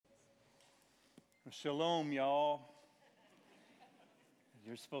Shalom, y'all.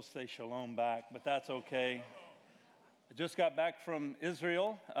 You're supposed to say shalom back, but that's okay. I just got back from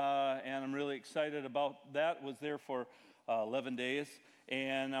Israel, and I'm really excited about that. Was there for 11 days,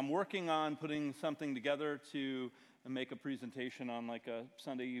 and I'm working on putting something together to make a presentation on like a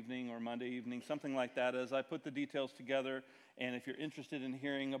Sunday evening or Monday evening, something like that, as I put the details together. And if you're interested in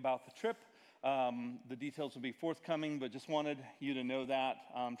hearing about the trip, the details will be forthcoming, but just wanted you to know that.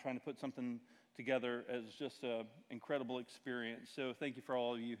 I'm trying to put something together as just an incredible experience. So thank you for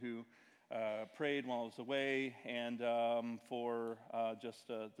all of you who prayed while I was away, and for just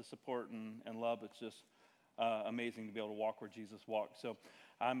the support and love. It's just amazing to be able to walk where Jesus walked. So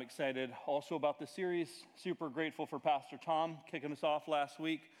I'm excited also about the series. Super grateful for Pastor Tom kicking us off last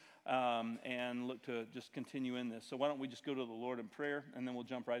week, and look to just continue in this. So why don't we just go to the Lord in prayer, and then we'll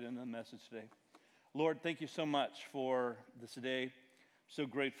jump right into the message today. Lord, thank you so much for this day. So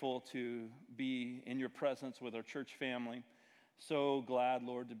grateful to be in your presence with our church family. So glad,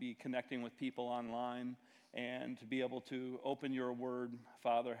 Lord, to be connecting with people online and to be able to open your word.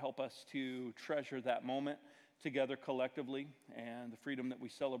 Father, help us to treasure that moment together collectively and the freedom that we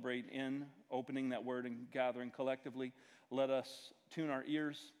celebrate in opening that word and gathering collectively. Let us tune our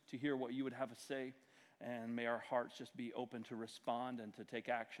ears to hear what you would have us say, and may our hearts just be open to respond and to take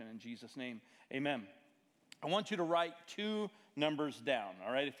action. In Jesus' name, amen. I want you to write two numbers down,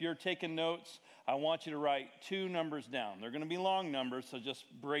 all right? If you're taking notes, I want you to write two numbers down. They're going to be long numbers, so just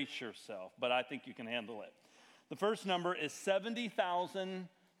brace yourself, but I think you can handle it. The first number is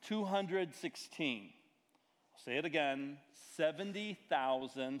 70,216. I'll say it again,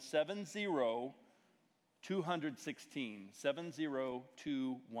 70,216,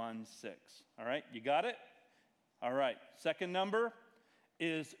 70216. All right, you got it? All right, second number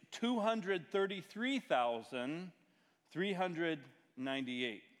is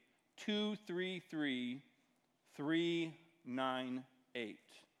 233,398. 233,398. 233, 398.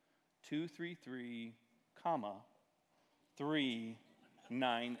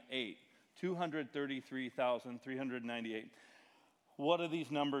 233,398. What do these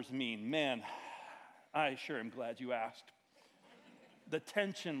numbers mean? Man, I sure am glad you asked. The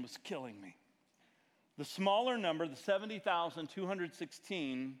tension was killing me. The smaller number, the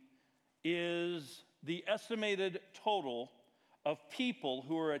 70,216, is the estimated total of people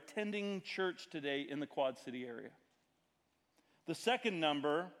who are attending church today in the Quad City area. The second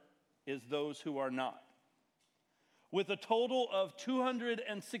number is those who are not. With a total of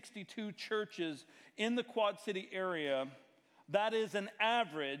 262 churches in the Quad City area, that is an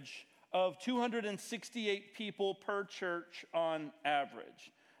average of 268 people per church on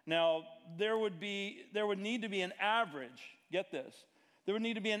average. Now, there would need to be an average, get this, there would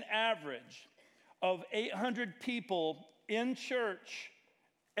need to be an average of 800 people in church,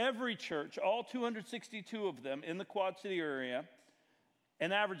 every church, all 262 of them in the Quad City area,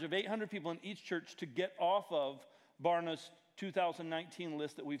 an average of 800 people in each church to get off of Barna's 2019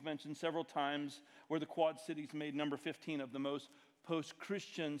 list that we've mentioned several times, where the Quad Cities made number 15 of the most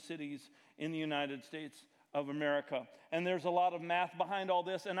post-Christian cities in the United States of America. And there's a lot of math behind all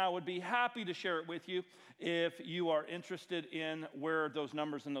this, and I would be happy to share it with you if you are interested in where those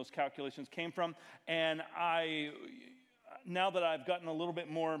numbers and those calculations came from. And now that I've gotten a little bit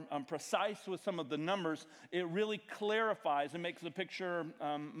more precise with some of the numbers, it really clarifies and makes the picture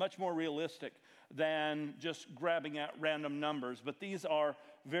much more realistic than just grabbing at random numbers. But these are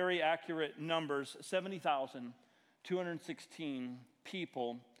very accurate numbers. 70,216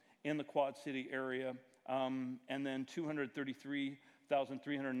 people in the Quad City area, and then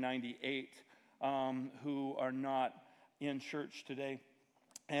 233,398 who are not in church today.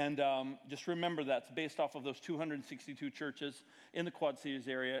 And just remember that's based off of those 262 churches in the Quad Cities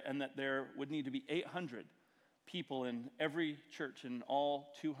area, and that there would need to be 800 people in every church in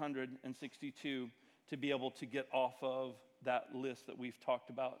all 262 to be able to get off of that list that we've talked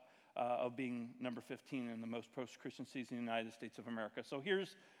about of being number 15 in the most post-Christian cities in the United States of America. So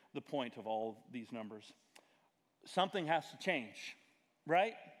here's the point of all of these numbers. Something has to change,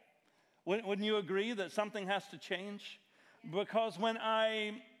 right? Wouldn't you agree that something has to change? Because when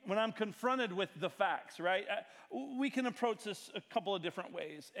I'm confronted with the facts, right, we can approach this a couple of different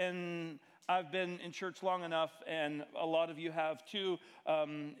ways. And I've been in church long enough, and a lot of you have too,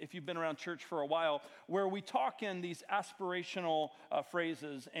 if you've been around church for a while, where we talk in these aspirational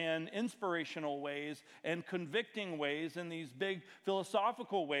phrases and inspirational ways and convicting ways and these big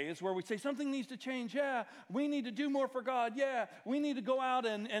philosophical ways where we say something needs to change. Yeah, we need to do more for God. Yeah, we need to go out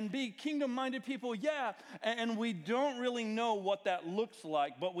and be kingdom-minded people. Yeah, and we don't really know what that looks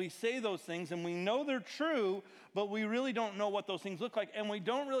like, but we say those things and we know they're true, but we really don't know what those things look like, and we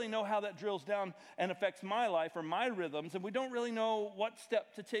don't really know how that drills trickles down and affects my life or my rhythms, and we don't really know what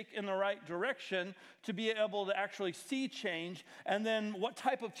step to take in the right direction to be able to actually see change, and then what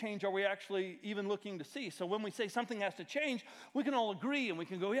type of change are we actually even looking to see. So when we say something has to change, we can all agree and we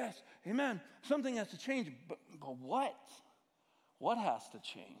can go, yes, amen, something has to change, but what? What has to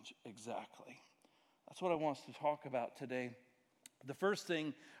change exactly? That's what I want us to talk about today. The first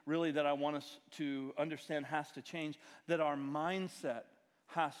thing really that I want us to understand has to change, that our mindset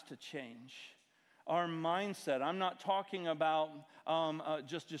has to change. Our mindset. I'm not talking about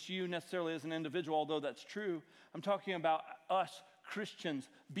just you necessarily as an individual, although that's true. I'm talking about us Christians,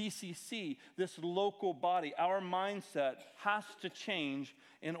 BCC, this local body. Our mindset has to change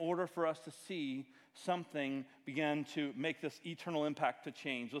in order for us to see something begin to make this eternal impact to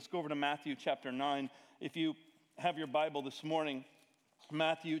change. Let's go over to Matthew chapter 9. If you have your Bible this morning,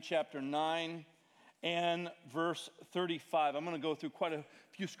 Matthew chapter 9 and verse 35. I'm going to go through quite a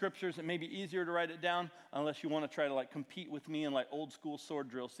few scriptures. It may be easier to write it down unless you want to try to compete with me in old school sword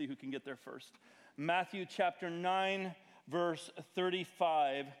drill, see who can get there first. Matthew chapter 9, verse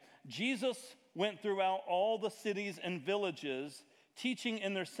 35. Jesus went throughout all the cities and villages, teaching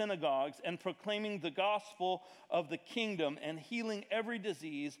in their synagogues and proclaiming the gospel of the kingdom and healing every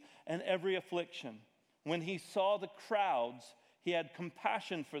disease and every affliction. When he saw the crowds, he had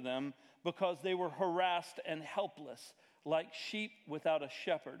compassion for them because they were harassed and helpless, like sheep without a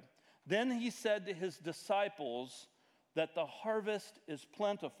shepherd. Then he said to his disciples that the harvest is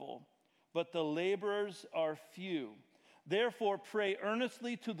plentiful, but the laborers are few. Therefore, pray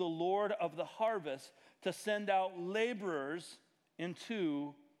earnestly to the Lord of the harvest to send out laborers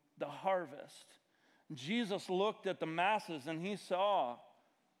into the harvest. Jesus looked at the masses and he saw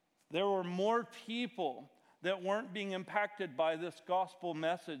there were more people that weren't being impacted by this gospel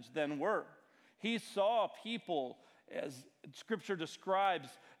message than were. He saw people, as Scripture describes,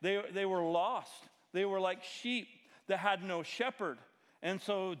 they were lost. They were like sheep that had no shepherd. And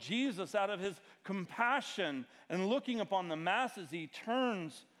so Jesus, out of his compassion and looking upon the masses, he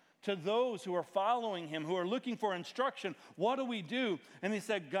turns to those who are following him, who are looking for instruction. What do we do? And he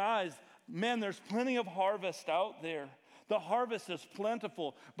said, guys, man, there's plenty of harvest out there. The harvest is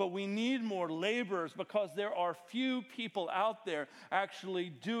plentiful, but we need more laborers because there are few people out there actually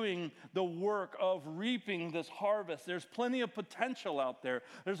doing the work of reaping this harvest. There's plenty of potential out there.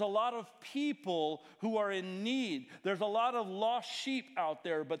 There's a lot of people who are in need. There's a lot of lost sheep out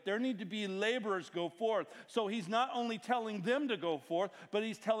there, but there need to be laborers go forth. So he's not only telling them to go forth, but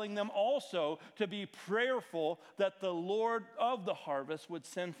he's telling them also to be prayerful that the Lord of the harvest would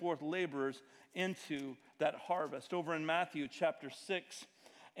send forth laborers into that harvest. Over in Matthew chapter 6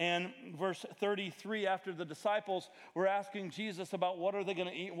 and verse 33, after the disciples were asking Jesus about what are they going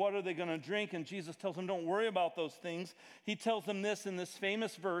to eat, what are they going to drink, and Jesus tells them, don't worry about those things. He tells them this in this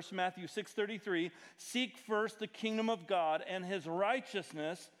famous verse, Matthew 6:33, seek first the kingdom of God and his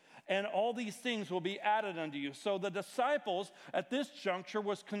righteousness, and all these things will be added unto you. So the disciples at this juncture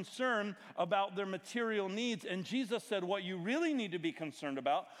was concerned about their material needs. And Jesus said, what you really need to be concerned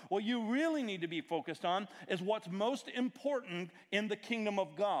about, what you really need to be focused on is what's most important in the kingdom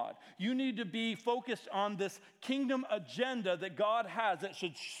of God. You need to be focused on this kingdom agenda that God has that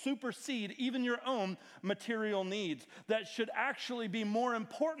should supersede even your own material needs, that should actually be more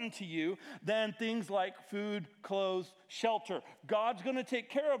important to you than things like food, clothes, shelter. God's going to take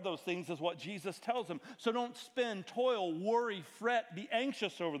care of those things is what Jesus tells them. So don't spend, toil, worry, fret, be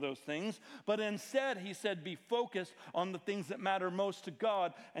anxious over those things. But instead, he said, be focused on the things that matter most to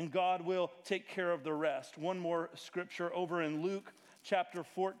God, and God will take care of the rest. One more scripture over in Luke chapter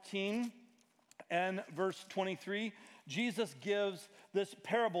 14 and verse 23. Jesus gives this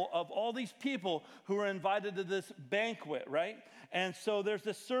parable of all these people who are invited to this banquet, right? And so there's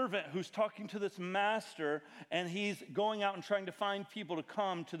this servant who's talking to this master, and he's going out and trying to find people to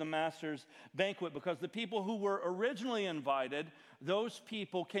come to the master's banquet, because the people who were originally invited, those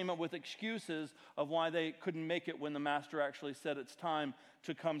people came up with excuses of why they couldn't make it when the master actually said it's time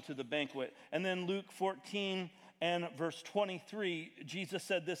to come to the banquet. And then Luke 14 and verse 23, Jesus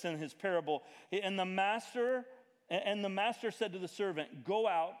said this in his parable, and the master said to the servant, go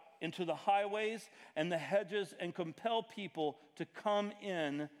out into the highways and the hedges and compel people to come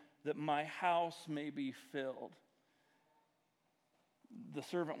in that my house may be filled. The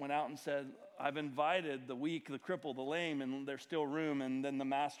servant went out and said, I've invited the weak, the crippled, the lame, and there's still room. And then the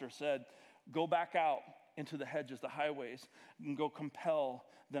master said, go back out into the hedges, the highways, and go compel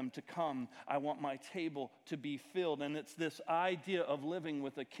them to come. I want my table to be filled. And it's this idea of living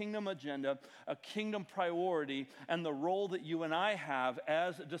with a kingdom agenda, a kingdom priority, and the role that you and I have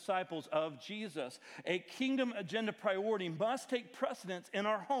as disciples of Jesus. A kingdom agenda priority must take precedence in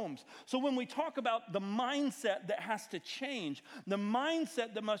our homes. So when we talk about the mindset that has to change, the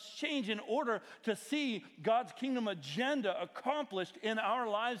mindset that must change in order to see God's kingdom agenda accomplished in our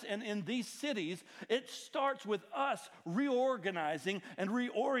lives and in these cities, it starts with us reorganizing and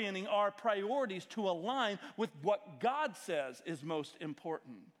reorienting our priorities to align with what God says is most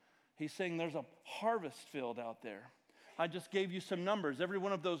important. He's saying there's a harvest field out there. I just gave you some numbers. Every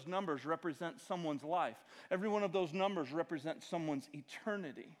one of those numbers represents someone's life. Every one of those numbers represents someone's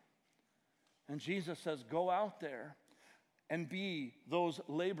eternity. And Jesus says, go out there and be those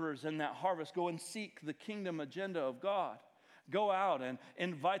laborers in that harvest. Go and seek the kingdom agenda of God. Go out and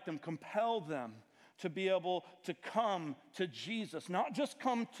invite them, compel them to be able to come to Jesus. Not just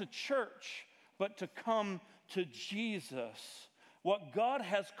come to church, but to come to Jesus. What God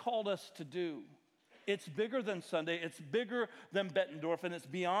has called us to do, it's bigger than Sunday, it's bigger than Bettendorf, and it's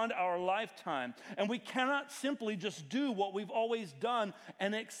beyond our lifetime. And we cannot simply just do what we've always done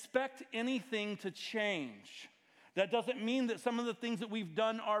and expect anything to change. That doesn't mean that some of the things that we've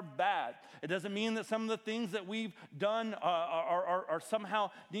done are bad. It doesn't mean that some of the things that we've done are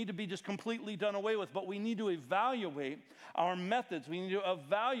somehow need to be just completely done away with. But we need to evaluate our methods. We need to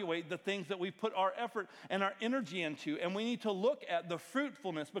evaluate the things that we put our effort and our energy into. And we need to look at the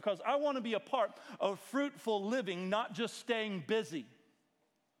fruitfulness, because I want to be a part of fruitful living, not just staying busy.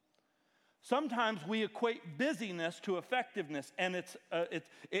 Sometimes we equate busyness to effectiveness, and it's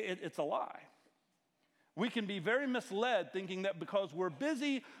a lie. We can be very misled thinking that because we're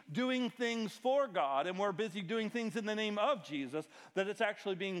busy doing things for God and we're busy doing things in the name of Jesus, that it's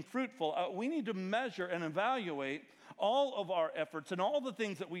actually being fruitful. We need to measure and evaluate all of our efforts and all the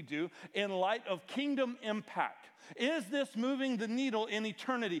things that we do in light of kingdom impact. Is this moving the needle in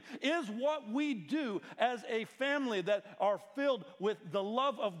eternity? Is what we do as a family that are filled with the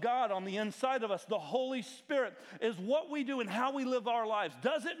love of God on the inside of us, the Holy Spirit, is what we do and how we live our lives,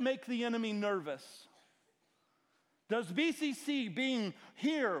 does it make the enemy nervous? Does BCC being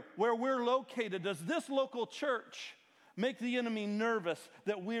here where we're located, does this local church make the enemy nervous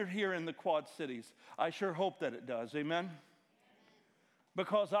that we're here in the Quad Cities? I sure hope that it does, amen?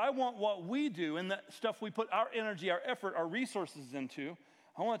 Because I want what we do and that stuff we put our energy, our effort, our resources into,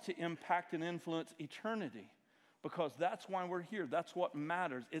 I want it to impact and influence eternity. Because that's why we're here. That's what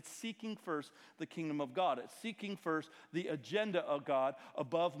matters. It's seeking first the kingdom of God. It's seeking first the agenda of God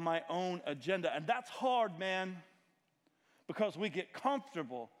above my own agenda. And that's hard, man. Because we get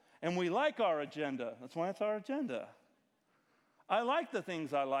comfortable and we like our agenda. That's why it's our agenda. I like the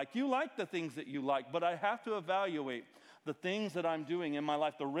things I like. You like the things that you like. But I have to evaluate the things that I'm doing in my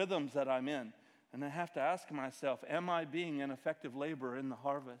life, the rhythms that I'm in. And I have to ask myself, am I being an effective laborer in the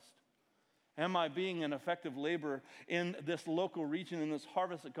harvest? Am I being an effective laborer in this local region, in this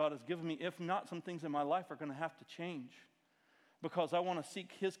harvest that God has given me? If not, some things in my life are going to have to change. Because I want to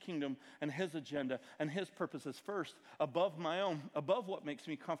seek His kingdom and His agenda and His purposes first, above my own, above what makes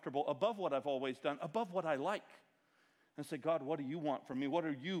me comfortable, above what I've always done, above what I like. And say, God, what do you want from me? What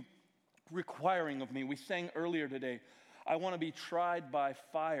are you requiring of me? We sang earlier today, I want to be tried by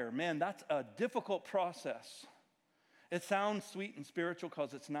fire. Man, that's a difficult process. It sounds sweet and spiritual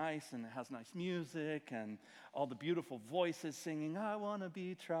because it's nice and it has nice music and all the beautiful voices singing, I want to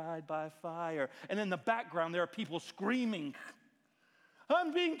be tried by fire. And in the background, there are people screaming,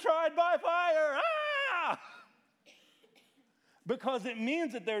 I'm being tried by fire. Ah! Because it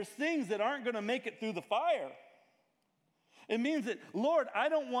means that there's things that aren't going to make it through the fire. It means that, Lord, I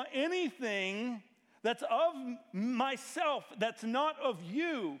don't want anything that's of myself, that's not of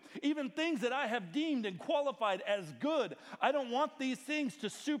you, even things that I have deemed and qualified as good. I don't want these things to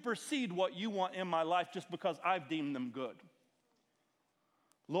supersede what you want in my life just because I've deemed them good.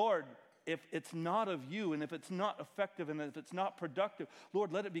 Lord, if it's not of you, and if it's not effective, and if it's not productive,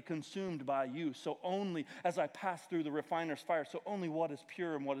 Lord, let it be consumed by you. So only, as I pass through the refiner's fire, so only what is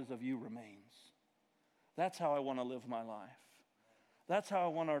pure and what is of you remains. That's how I want to live my life. That's how I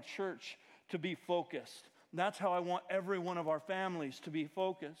want our church to be focused. That's how I want every one of our families to be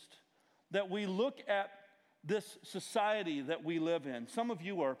focused. That we look at this society that we live in. Some of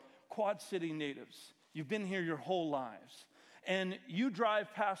you are Quad City natives. You've been here your whole lives. And you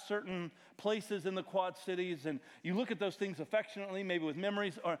drive past certain places in the Quad Cities and you look at those things affectionately, maybe with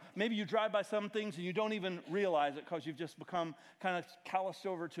memories, or maybe you drive by some things and you don't even realize it because you've just become kind of calloused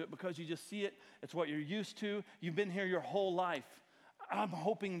over to it because you just see it. It's what you're used to. You've been here your whole life. I'm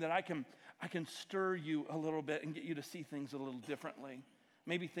hoping that I can stir you a little bit and get you to see things a little differently.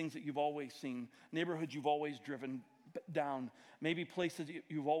 Maybe things that you've always seen, neighborhoods you've always driven down, maybe places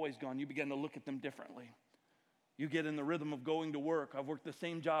you've always gone. You begin to look at them differently. You get in the rhythm of going to work. I've worked the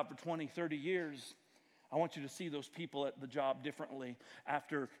same job for 20, 30 years. I want you to see those people at the job differently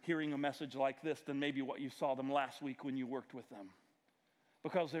after hearing a message like this than maybe what you saw them last week when you worked with them.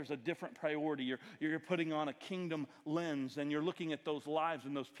 Because there's a different priority. You're putting on a kingdom lens, and you're looking at those lives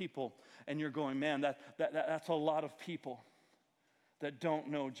and those people, and you're going, man, that's a lot of people that don't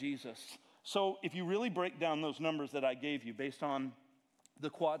know Jesus. So if you really break down those numbers that I gave you based on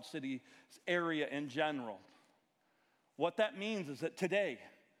the Quad Cities area in general, what that means is that today,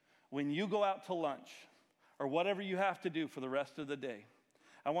 when you go out to lunch or whatever you have to do for the rest of the day,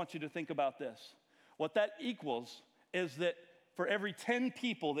 I want you to think about this. What that equals is that for every 10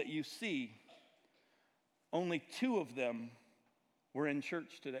 people that you see, only 2 of them were in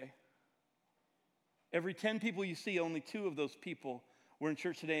church today. Every 10 people you see, only 2 of those people were in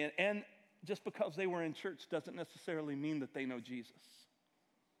church today. And just because they were in church doesn't necessarily mean that they know Jesus.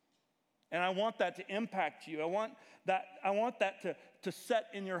 And I want that to impact you. I want that to set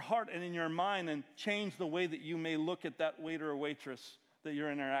in your heart and in your mind and change the way that you may look at that waiter or waitress that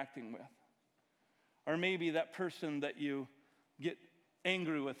you're interacting with. Or maybe that person that you get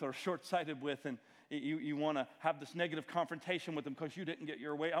angry with or short-sighted with, and you want to have this negative confrontation with them because you didn't get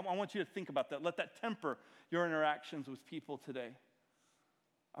your way. I want you to think about that. Let that temper your interactions with people today.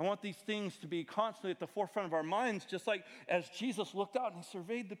 I want these things to be constantly at the forefront of our minds, just like as Jesus looked out and he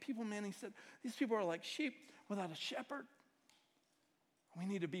surveyed the people, man, he said, these people are like sheep without a shepherd. We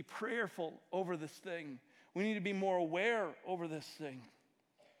need to be prayerful over this thing. We need to be more aware over this thing,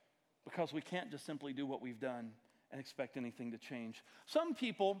 because we can't just simply do what we've done and expect anything to change. Some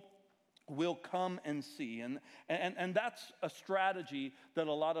people will come and see, and that's a strategy that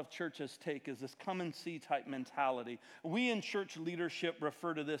a lot of churches take, is this come and see type mentality. We in church leadership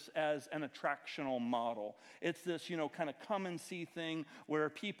refer to this as an attractional model. It's this, kind of come and see thing where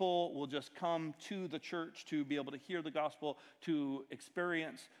people will just come to the church to be able to hear the gospel, to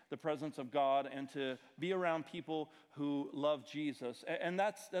experience the presence of God, and to be around people who love Jesus. And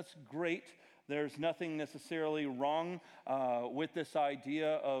that's great. There's nothing necessarily wrong with this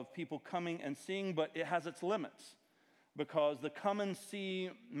idea of people coming and seeing, but it has its limits, because the come and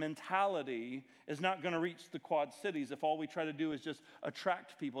see mentality is not going to reach the Quad Cities if all we try to do is just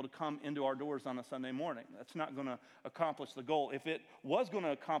attract people to come into our doors on a Sunday morning. That's not going to accomplish the goal. If it was going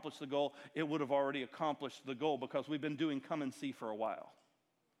to accomplish the goal, it would have already accomplished the goal, because we've been doing come and see for a while.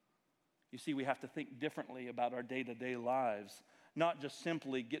 You see, we have to think differently about our day-to-day lives. Not just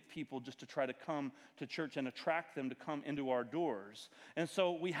simply get people just to try to come to church and attract them to come into our doors. And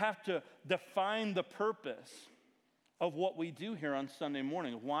so we have to define the purpose of what we do here on Sunday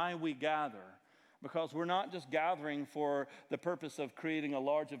morning, why we gather. Because we're not just gathering for the purpose of creating a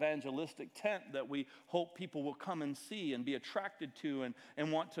large evangelistic tent that we hope people will come and see and be attracted to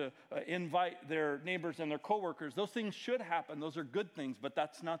and want to invite their neighbors and their coworkers. Those things should happen. Those are good things, but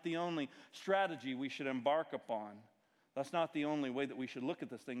that's not the only strategy we should embark upon. That's not the only way that we should look at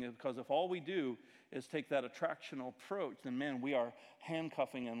this thing, because if all we do is take that attractional approach, then, man, we are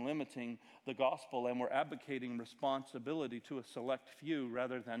handcuffing and limiting the gospel, and we're abdicating responsibility to a select few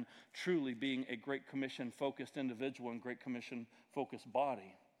rather than truly being a Great Commission-focused individual and Great Commission-focused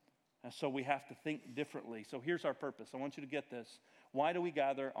body. And so we have to think differently. So here's our purpose. I want you to get this. Why do we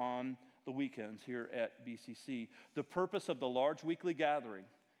gather on the weekends here at BCC? The purpose of the large weekly gathering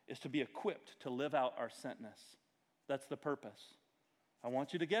is to be equipped to live out our sentness. That's the purpose. I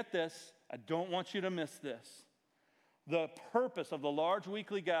want you to get this. I don't want you to miss this. The purpose of the large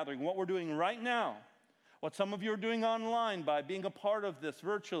weekly gathering, what we're doing right now, what some of you are doing online by being a part of this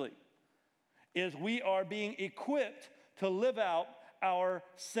virtually, is we are being equipped to live out our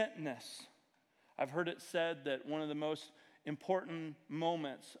sentness. I've heard it said that one of the most important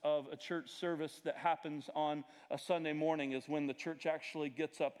moments of a church service that happens on a Sunday morning is when the church actually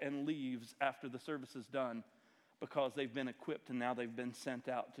gets up and leaves after the service is done, because they've been equipped and now they've been sent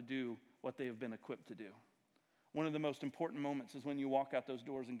out to do what they have been equipped to do. One of the most important moments is when you walk out those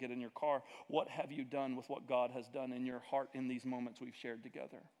doors and get in your car. What have you done with what God has done in your heart in these moments we've shared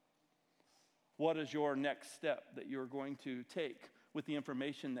together? What is your next step that you're going to take with the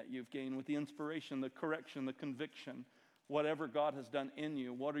information that you've gained, with the inspiration, the correction, the conviction, whatever God has done in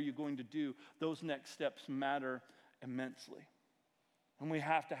you? What are you going to do? Those next steps matter immensely. And we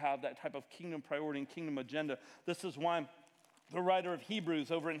have to have that type of kingdom priority and kingdom agenda. This is why the writer of Hebrews,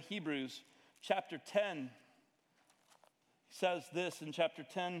 over in Hebrews chapter 10, says this in chapter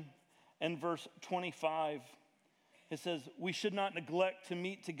 10 and verse 25. It says, we should not neglect to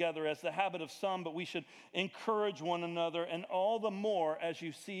meet together as the habit of some, but we should encourage one another, and all the more as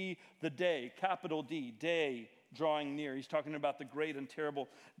you see the day, capital D, day, drawing near. He's talking about the great and terrible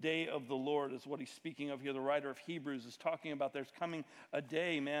day of the Lord is what he's speaking of here. The writer of Hebrews is talking about there's coming a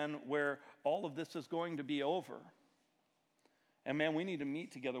day, man, where all of this is going to be over. And man, we need to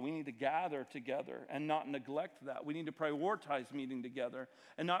meet together. We need to gather together and not neglect that. We need to prioritize meeting together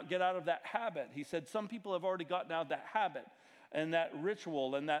and not get out of that habit. He said some people have already gotten out of that habit and that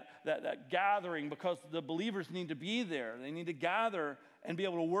ritual and that gathering because the believers need to be there. They need to gather and be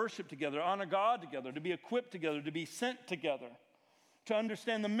able to worship together, honor God together, to be equipped together, to be sent together, to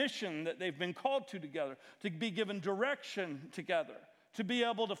understand the mission that they've been called to together, to be given direction together, to be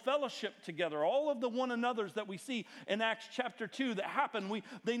able to fellowship together. All of the one another's that we see in Acts chapter 2 that happen,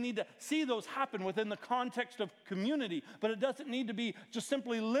 they need to see those happen within the context of community, but it doesn't need to be just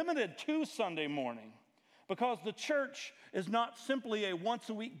simply limited to Sunday morning. Because the church is not simply a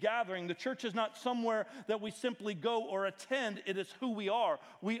once-a-week gathering. The church is not somewhere that we simply go or attend. It is who we are.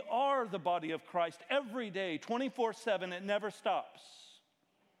 We are the body of Christ every day, 24/7. It never stops.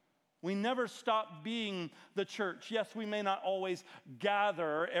 We never stop being the church. Yes, we may not always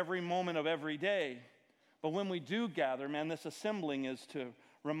gather every moment of every day. But when we do gather, man, this assembling is to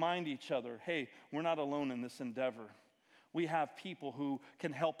remind each other, hey, we're not alone in this endeavor. We have people who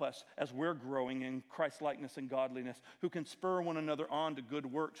can help us as we're growing in Christ-likeness and godliness, who can spur one another on to good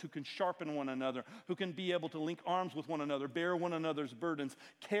works, who can sharpen one another, who can be able to link arms with one another, bear one another's burdens,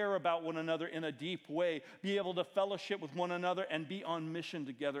 care about one another in a deep way, be able to fellowship with one another and be on mission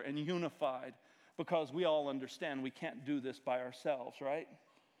together and unified, because we all understand we can't do this by ourselves, right?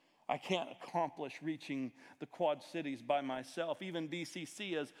 I can't accomplish reaching the Quad Cities by myself. Even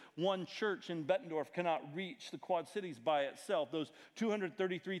BCC as one church in Bettendorf cannot reach the Quad Cities by itself. Those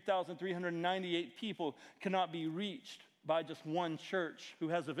 233,398 people cannot be reached by just one church who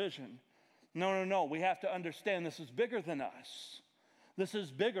has a vision. No. We have to understand this is bigger than us. This is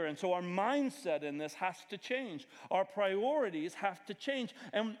bigger, and so our mindset in this has to change. Our priorities have to change,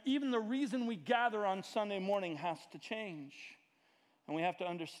 and even the reason we gather on Sunday morning has to change. And we have to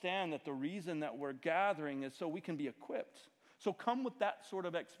understand that the reason that we're gathering is so we can be equipped. So come with that sort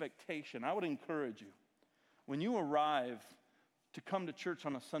of expectation. I would encourage you, when you arrive to come to church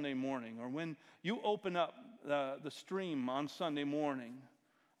on a Sunday morning, or when you open up the stream on Sunday morning,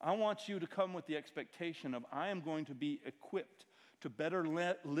 I want you to come with the expectation of, I am going to be equipped to better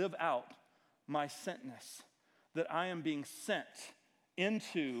live out my sentness, that I am being sent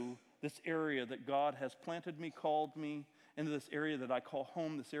into this area that God has planted me, called me, into this area that I call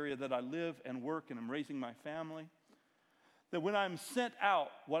home, this area that I live and work and I'm raising my family. That when I'm sent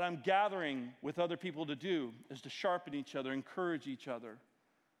out, what I'm gathering with other people to do is to sharpen each other, encourage each other,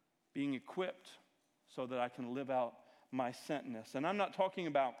 being equipped so that I can live out my sentness. And I'm not talking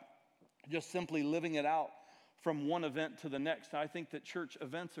about just simply living it out from one event to the next. I think that church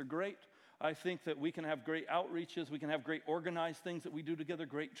events are great. I think that we can have great outreaches, we can have great organized things that we do together,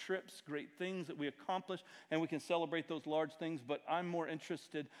 great trips, great things that we accomplish, and we can celebrate those large things, but I'm more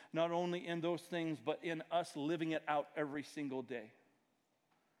interested not only in those things, but in us living it out every single day,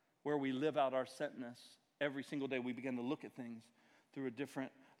 where we live out our sentness every single day. We begin to look at things through a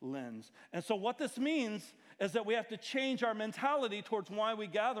different lens. And so what this means is that we have to change our mentality towards why we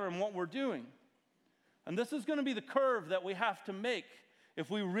gather and what we're doing. And this is going to be the curve that we have to make if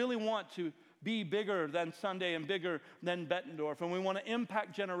we really want to be bigger than Sunday and bigger than Bettendorf, and we want to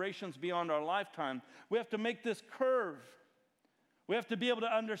impact generations beyond our lifetime. We have to make this curve. We have to be able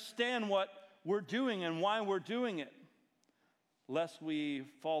to understand what we're doing and why we're doing it, lest we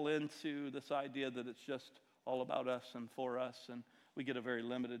fall into this idea that it's just all about us and for us, and we get a very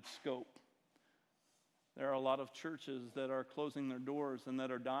limited scope. There are a lot of churches that are closing their doors and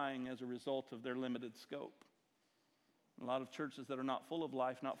that are dying as a result of their limited scope. A lot of churches that are not full of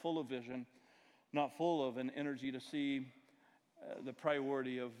life, not full of vision, not full of an energy to see the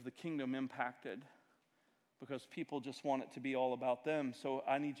priority of the kingdom impacted, because people just want it to be all about them. So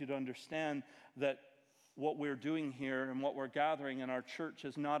I need you to understand that what we're doing here and what we're gathering in our church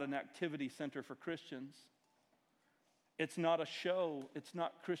is not an activity center for Christians. It's not a show. It's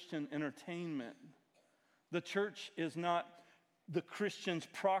not Christian entertainment. The church is not the Christian's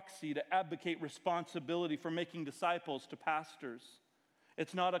proxy to advocate responsibility for making disciples to pastors.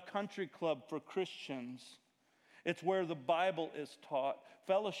 It's not a country club for Christians. It's where the Bible is taught,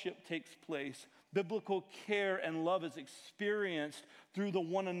 fellowship takes place, biblical care and love is experienced through the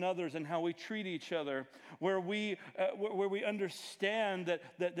one another's and how we treat each other, where we understand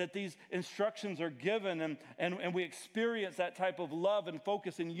that these instructions are given and we experience that type of love and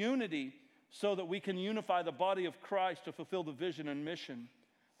focus and unity so that we can unify the body of Christ to fulfill the vision and mission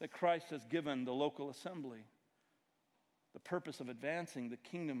that Christ has given the local assembly. The purpose of advancing the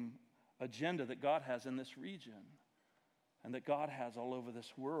kingdom agenda that God has in this region and that God has all over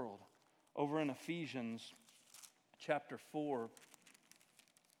this world. Over in Ephesians chapter 4,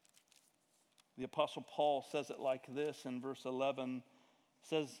 the Apostle Paul says it like this in verse 11.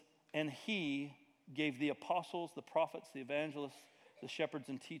 Says, and he gave the apostles, the prophets, the evangelists, the shepherds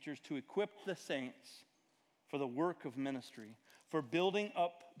and teachers to equip the saints for the work of ministry, for building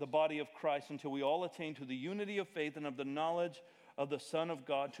up the body of Christ until we all attain to the unity of faith and of the knowledge of the Son of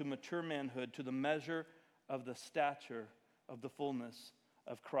God, to mature manhood, to the measure of the stature of the fullness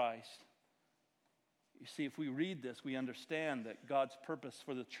of Christ. You see, if we read this, we understand that God's purpose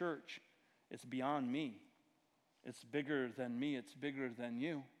for the church is beyond me. It's bigger than me. It's bigger than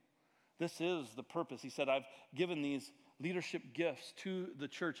you. This is the purpose. He said, I've given these leadership gifts to the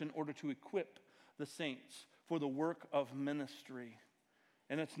church in order to equip the saints for the work of ministry.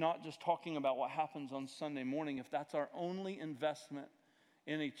 And it's not just talking about what happens on Sunday morning. If that's our only investment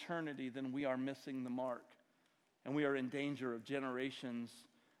in eternity, then we are missing the mark. And we are in danger of generations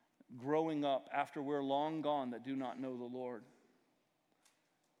growing up after we're long gone that do not know the Lord.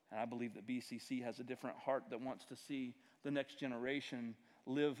 And I believe that BCC has a different heart that wants to see the next generation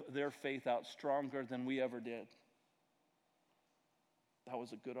live their faith out stronger than we ever did. That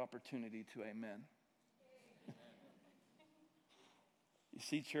was a good opportunity to amen. You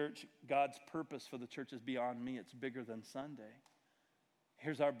see, church, God's purpose for the church is beyond me. It's bigger than Sunday.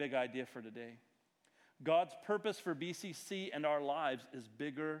 Here's our big idea for today. God's purpose for BCC and our lives is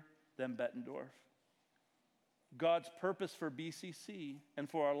bigger than Bettendorf. God's purpose for BCC and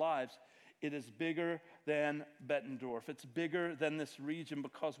for our lives, it is bigger than Bettendorf. It's bigger than this region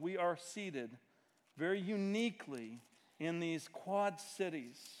because we are seated very uniquely in these quad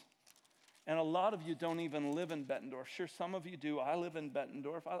cities. And a lot of you don't even live in Bettendorf. Sure, some of you do. I live in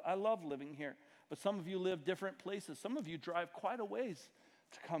Bettendorf. I love living here. But some of you live different places. Some of you drive quite a ways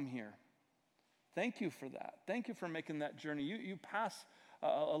to come here. Thank you for that. Thank you for making that journey. You pass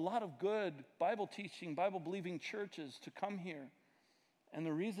a lot of good Bible teaching, Bible believing churches to come here. And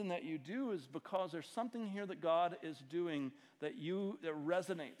the reason that you do is because there's something here that God is doing that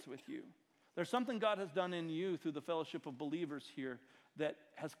resonates with you. There's something God has done in you through the fellowship of believers here that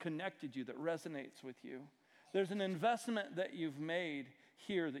has connected you, that resonates with you. There's an investment that you've made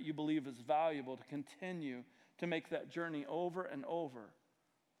here that you believe is valuable to continue to make that journey over and over.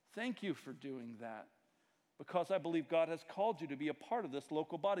 Thank you for doing that, because I believe God has called you to be a part of this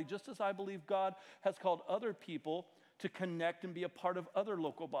local body, just as I believe God has called other people to connect and be a part of other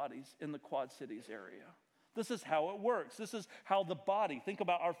local bodies in the Quad Cities area. This is how it works. This is how the body, think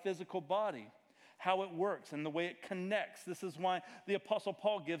about our physical body, how it works and the way it connects. This is why the Apostle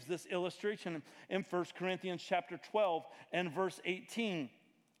Paul gives this illustration in 1 Corinthians chapter 12 and verse 18.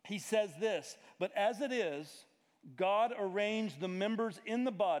 He says this, but as it is, God arranged the members in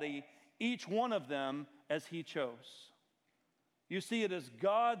the body, each one of them as he chose. You see, it is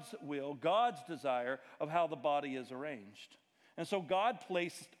God's will, God's desire of how the body is arranged. And so God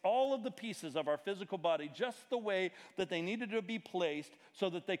placed all of the pieces of our physical body just the way that they needed to be placed so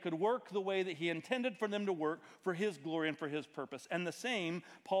that they could work the way that he intended for them to work for his glory and for his purpose. And the same,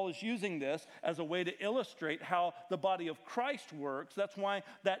 Paul is using this as a way to illustrate how the body of Christ works. That's why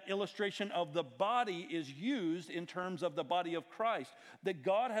that illustration of the body is used in terms of the body of Christ. That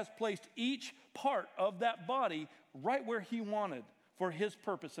God has placed each part of that body right where he wanted for his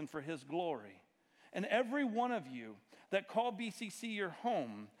purpose and for his glory. And every one of you that call BCC your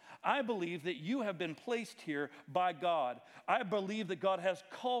home, I believe that you have been placed here by God. I believe that God has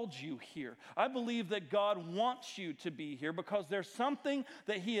called you here. I believe that God wants you to be here because there's something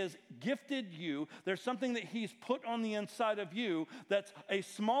that he has gifted you. There's something that he's put on the inside of you that's a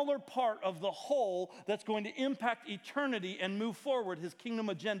smaller part of the whole that's going to impact eternity and move forward his kingdom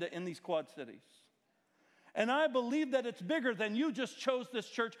agenda in these Quad Cities. And I believe that it's bigger than you just chose this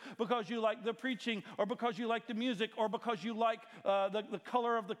church because you like the preaching or because you like the music or because you like the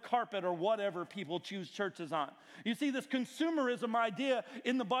color of the carpet or whatever people choose churches on. You see, this consumerism idea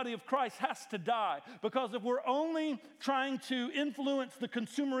in the body of Christ has to die, because if we're only trying to influence the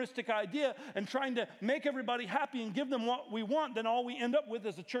consumeristic idea and trying to make everybody happy and give them what we want, then all we end up with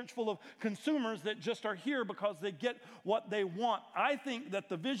is a church full of consumers that just are here because they get what they want. I think that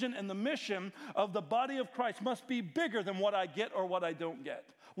the vision and the mission of the body of Christ must be bigger than what I get or what I don't get,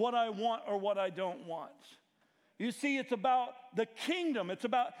 what I want or what I don't want. You see, it's about the kingdom. It's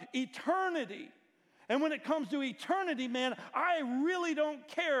about eternity. And when it comes to eternity, man, I really don't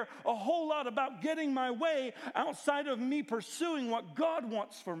care a whole lot about getting my way outside of me pursuing what God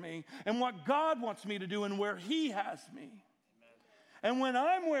wants for me and what God wants me to do and where He has me. Amen. And when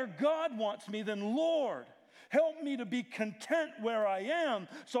I'm where God wants me, then Lord, help me to be content where I am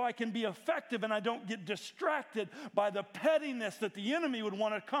so I can be effective and I don't get distracted by the pettiness that the enemy would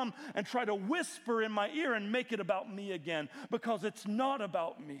want to come and try to whisper in my ear and make it about me again, because it's not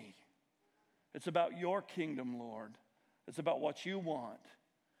about me. It's about your kingdom, Lord. It's about what you want.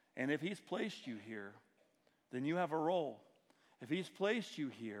 And if He's placed you here, then you have a role. If He's placed you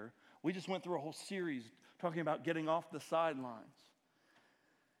here, we just went through a whole series talking about getting off the sidelines.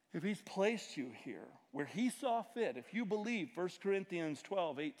 If He's placed you here where He saw fit, if you believe 1 Corinthians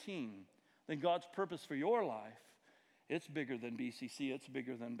 12:18, then God's purpose for your life, it's bigger than BCC, it's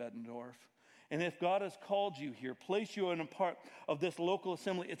bigger than Bettendorf. And if God has called you here, placed you in a part of this local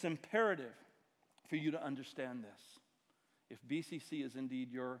assembly, it's imperative for you to understand this. If BCC is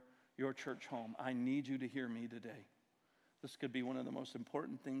indeed your church home, I need you to hear me today. This could be one of the most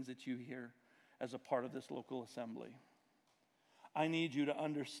important things that you hear as a part of this local assembly. I need you to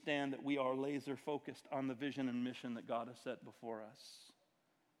understand that we are laser focused on the vision and mission that God has set before us.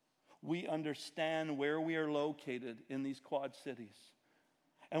 We understand where we are located in these quad cities.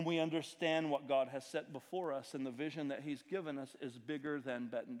 And we understand what God has set before us, and the vision that He's given us is bigger than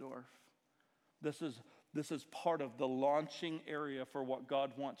Bettendorf. This is part of the launching area for what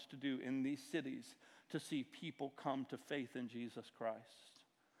God wants to do in these cities, to see people come to faith in Jesus Christ,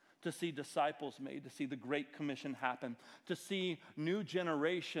 to see disciples made, to see the Great Commission happen, to see new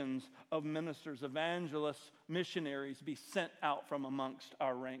generations of ministers, evangelists, missionaries be sent out from amongst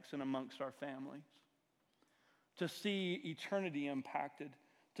our ranks and amongst our families, to see eternity impacted,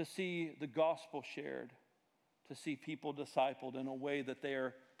 to see the gospel shared, to see people discipled in a way that they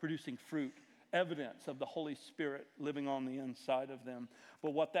are producing fruit, evidence of the Holy Spirit living on the inside of them.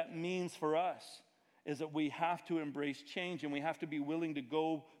 But what that means for us is that we have to embrace change, and we have to be willing to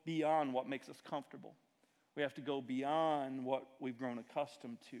go beyond what makes us comfortable. We have to go beyond what we've grown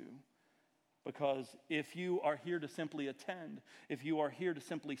accustomed to. Because if you are here to simply attend, if you are here to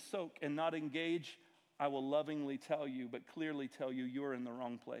simply soak and not engage, I will lovingly tell you, but clearly tell you, you're in the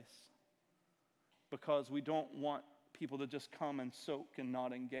wrong place. Because we don't want people to just come and soak and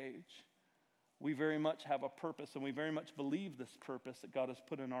not engage. We very much have a purpose, and we very much believe this purpose that God has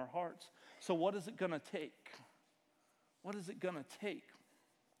put in our hearts. So what is it going to take? What is it going to take?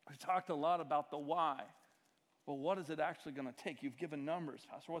 We've talked a lot about the why. Well, what is it actually going to take? You've given numbers,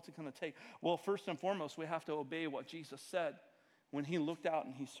 Pastor. What's it going to take? Well, first and foremost, we have to obey what Jesus said when He looked out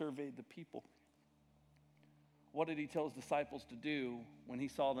and He surveyed the people. What did He tell His disciples to do when He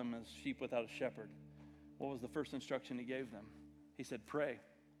saw them as sheep without a shepherd? What was the first instruction He gave them? He said, pray.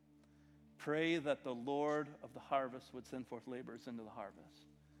 Pray that the Lord of the harvest would send forth laborers into the harvest.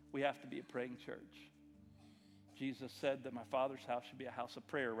 We have to be a praying church. Jesus said that my Father's house should be a house of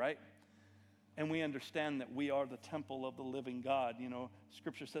prayer, right? And we understand that we are the temple of the living God. You know,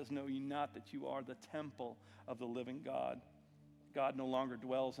 Scripture says, know ye not that you are the temple of the living God. God no longer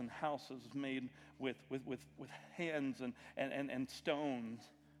dwells in houses made with hands and stones,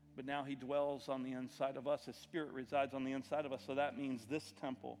 but now He dwells on the inside of us. His Spirit resides on the inside of us. So that means this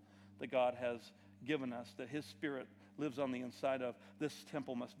temple that God has given us, that His Spirit lives on the inside of, this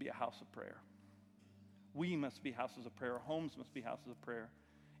temple must be a house of prayer. We must be houses of prayer. Our homes must be houses of prayer.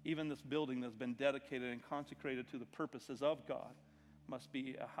 Even this building that's been dedicated and consecrated to the purposes of God must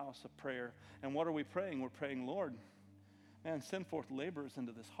be a house of prayer. And what are we praying? We're praying, Lord, man, send forth laborers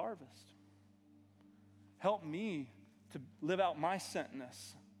into this harvest. Help me to live out my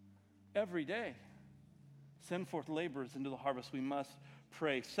sentness every day. Send forth laborers into the harvest. We must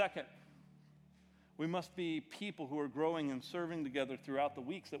pray. Second, we must be people who are growing and serving together throughout the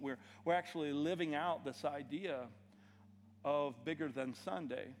weeks, that we're actually living out this idea of bigger than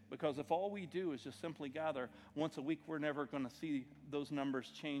Sunday. Because if all we do is just simply gather once a week, we're never going to see those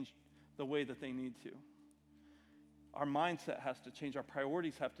numbers change the way that they need to. Our mindset has to change. Our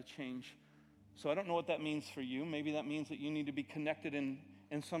priorities have to change. So I don't know what that means for you. Maybe that means that you need to be connected in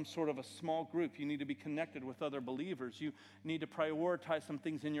some sort of a small group. You need to be connected with other believers. You need to prioritize some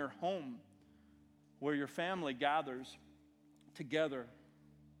things in your home where your family gathers together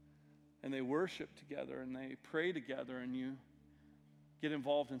and they worship together and they pray together and you get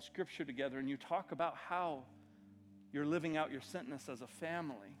involved in Scripture together and you talk about how you're living out your sentness as a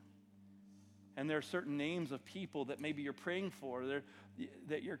family. And there are certain names of people that maybe you're praying for,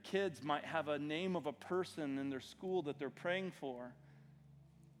 that your kids might have a name of a person in their school that they're praying for,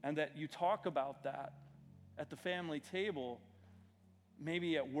 and that you talk about that at the family table,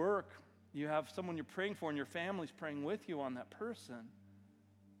 maybe at work You have someone you're praying for and your family's praying with you on that person.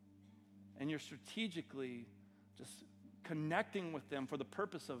 And you're strategically just connecting with them for the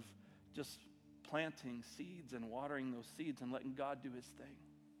purpose of just planting seeds and watering those seeds and letting God do his thing.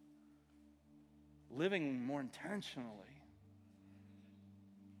 Living more intentionally.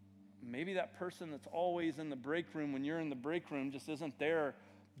 Maybe that person that's always in the break room when you're in the break room just isn't there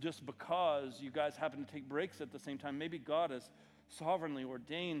just because you guys happen to take breaks at the same time. Maybe God has sovereignly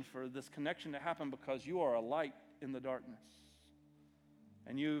ordained for this connection to happen because you are a light in the darkness.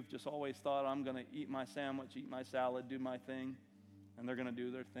 And you've just always thought, I'm going to eat my sandwich, eat my salad, do my thing, and they're going to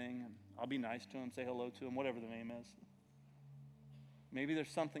do their thing, and I'll be nice to them, say hello to them, whatever the name is. Maybe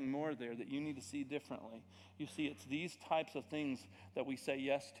there's something more there that you need to see differently. You see, it's these types of things that we say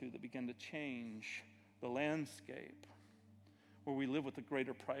yes to that begin to change the landscape, where we live with a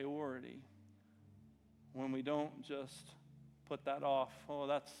greater priority. When we don't just put that off, oh,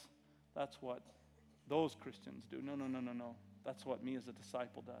 that's what those Christians do. No. That's what me as a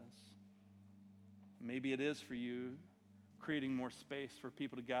disciple does. Maybe it is for you creating more space for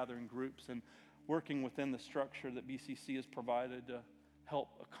people to gather in groups and working within the structure that BCC has provided to help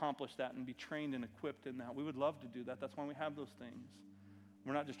accomplish that and be trained and equipped in that. We would love to do that. That's why we have those things.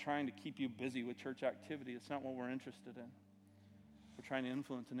 We're not just trying to keep you busy with church activity. It's not what we're interested in. We're trying to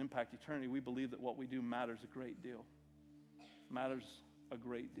influence and impact eternity. We believe that what we do matters a great deal. Matters a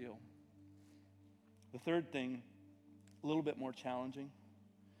great deal. The third thing, a little bit more challenging.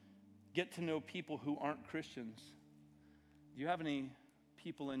 Get to know people who aren't Christians. Do you have any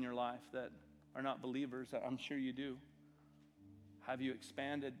people in your life that are not believers? I'm sure you do. Have you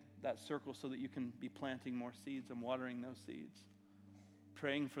expanded that circle so that you can be planting more seeds and watering those seeds?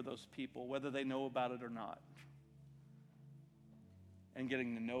 Praying for those people, whether they know about it or not. And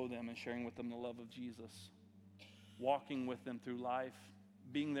getting to know them and sharing with them the love of Jesus. Walking with them through life.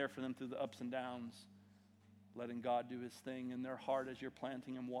 Being there for them through the ups and downs. Letting God do his thing in their heart as you're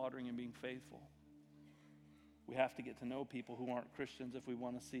planting and watering and being faithful. We have to get to know people who aren't Christians if we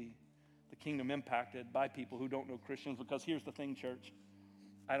want to see the kingdom impacted by people who don't know Christians. Because here's the thing, church.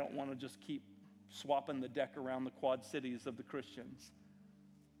 I don't want to just keep swapping the deck around the quad cities of the Christians.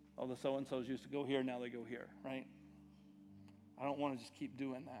 Oh, the so-and-sos used to go here, now they go here, right? I don't want to just keep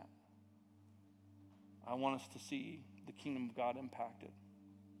doing that. I want us to see the kingdom of God impacted.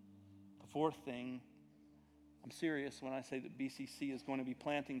 The fourth thing, I'm serious when I say that BCC is going to be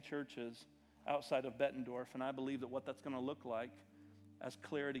planting churches outside of Bettendorf, and I believe that what that's going to look like as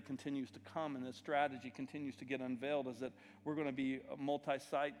clarity continues to come and the strategy continues to get unveiled is that we're going to be a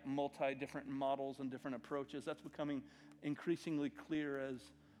multi-site, multi-different models and different approaches. That's becoming increasingly clear as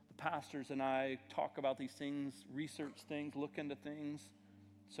the pastors and I talk about these things, research things, look into things.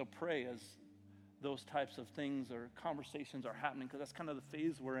 So pray as those types of things or conversations are happening, because that's kind of the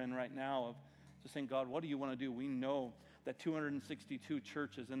phase we're in right now of just saying, God, what do you want to do? We know that 262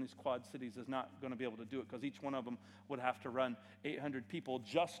 churches in these quad cities is not going to be able to do it, because each one of them would have to run 800 people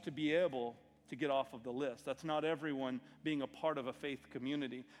just to be able to get off of the list. That's not everyone being a part of a faith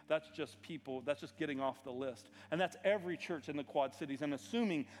community. That's just people, that's just getting off the list. And that's every church in the quad cities, and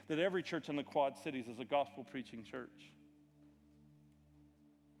assuming that every church in the quad cities is a gospel preaching church.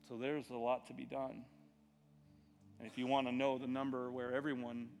 So there's a lot to be done. And if you want to know the number where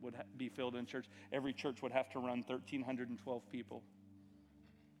everyone would be filled in church, every church would have to run 1,312 people.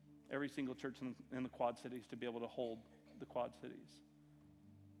 Every single church in the quad cities to be able to hold the quad cities.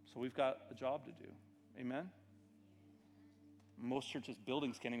 So we've got a job to do. Amen? Most churches'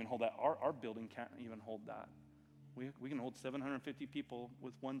 buildings can't even hold that. Our building can't even hold that. We can hold 750 people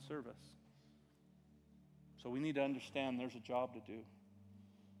with one service. So we need to understand there's a job to do.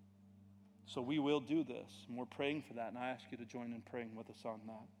 So we will do this, and we're praying for that, and I ask you to join in praying with us on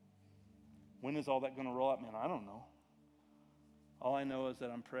that. When is all that going to roll out? Man, I don't know. All I know is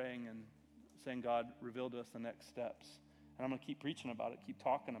that I'm praying and saying, God, reveal to us the next steps. And I'm going to keep preaching about it, keep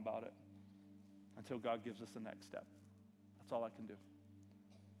talking about it, until God gives us the next step. That's all I can do.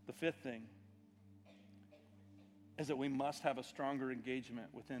 The fifth thing is that we must have a stronger engagement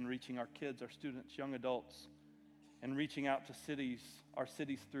within reaching our kids, our students, young adults, and reaching out to cities, our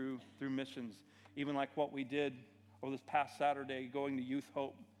cities through missions, even like what we did over this past Saturday, going to Youth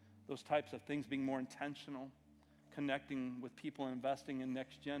Hope, those types of things, being more intentional, connecting with people and investing in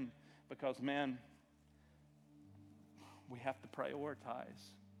next gen, because, man, we have to prioritize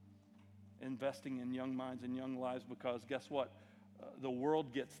investing in young minds and young lives, because guess what? The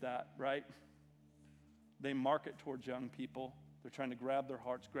world gets that, right? They market towards young people. They're trying to grab their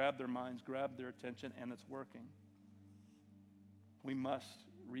hearts, grab their minds, grab their attention, and it's working. We must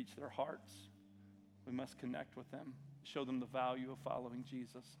reach their hearts. We must connect with them, show them the value of following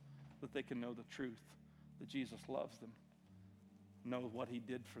Jesus. that they can know the truth, that Jesus loves them, know what he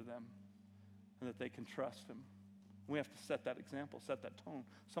did for them, and that they can trust him. We have to set that example, set that tone.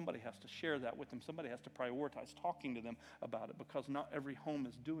 Somebody has to share that with them. Somebody has to prioritize talking to them about it, because not every home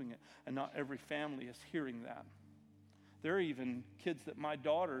is doing it, and not every family is hearing that. There are even kids that my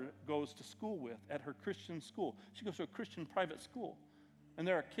daughter goes to school with at her Christian school. She goes to a Christian private school, and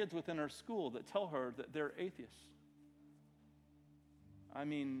there are kids within her school that tell her that they're atheists. I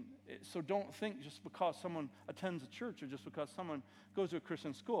mean, so don't think just because someone attends a church or just because someone goes to a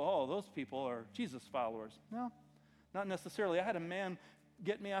Christian school, oh, those people are Jesus followers. No, not necessarily. I had a man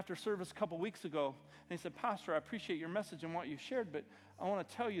get me after service a couple weeks ago, and he said, Pastor, I appreciate your message and what you shared, but I want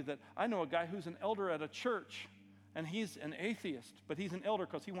to tell you that I know a guy who's an elder at a church, and he's an atheist, but he's an elder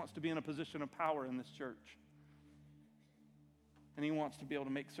because he wants to be in a position of power in this church. And he wants to be able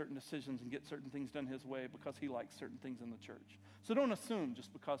to make certain decisions and get certain things done his way because he likes certain things in the church. So don't assume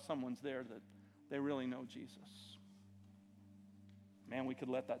just because someone's there that they really know Jesus. Man, we could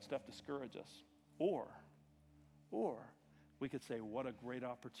let that stuff discourage us. Or we could say, what a great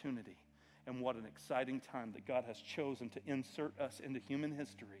opportunity and what an exciting time that God has chosen to insert us into human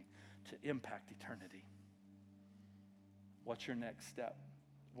history to impact eternity. What's your next step?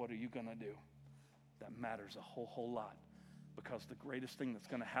 What are you going to do? That matters a whole lot. Because the greatest thing that's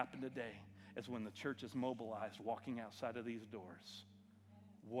going to happen today is when the church is mobilized, walking outside of these doors.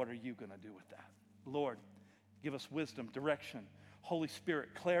 What are you going to do with that? Lord, give us wisdom, direction, Holy Spirit,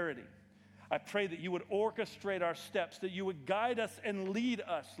 clarity. I pray that you would orchestrate our steps, that you would guide us and lead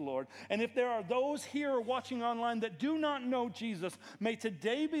us, Lord. And if there are those here or watching online that do not know Jesus, may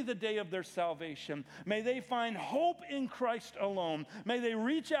today be the day of their salvation. May they find hope in Christ alone. May they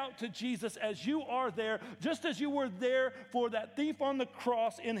reach out to Jesus as you are there, just as you were there for that thief on the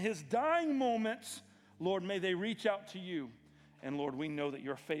cross in his dying moments. Lord, may they reach out to you. And Lord, we know that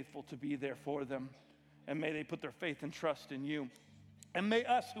you're faithful to be there for them. And may they put their faith and trust in you. And may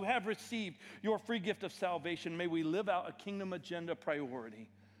us who have received your free gift of salvation, may we live out a kingdom agenda priority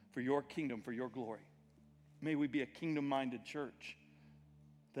for your kingdom, for your glory. May we be a kingdom-minded church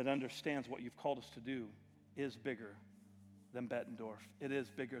that understands what you've called us to do is bigger than Bettendorf. It is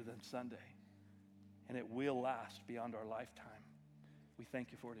bigger than Sunday. And it will last beyond our lifetime. We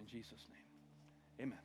thank you for it in Jesus' name. Amen.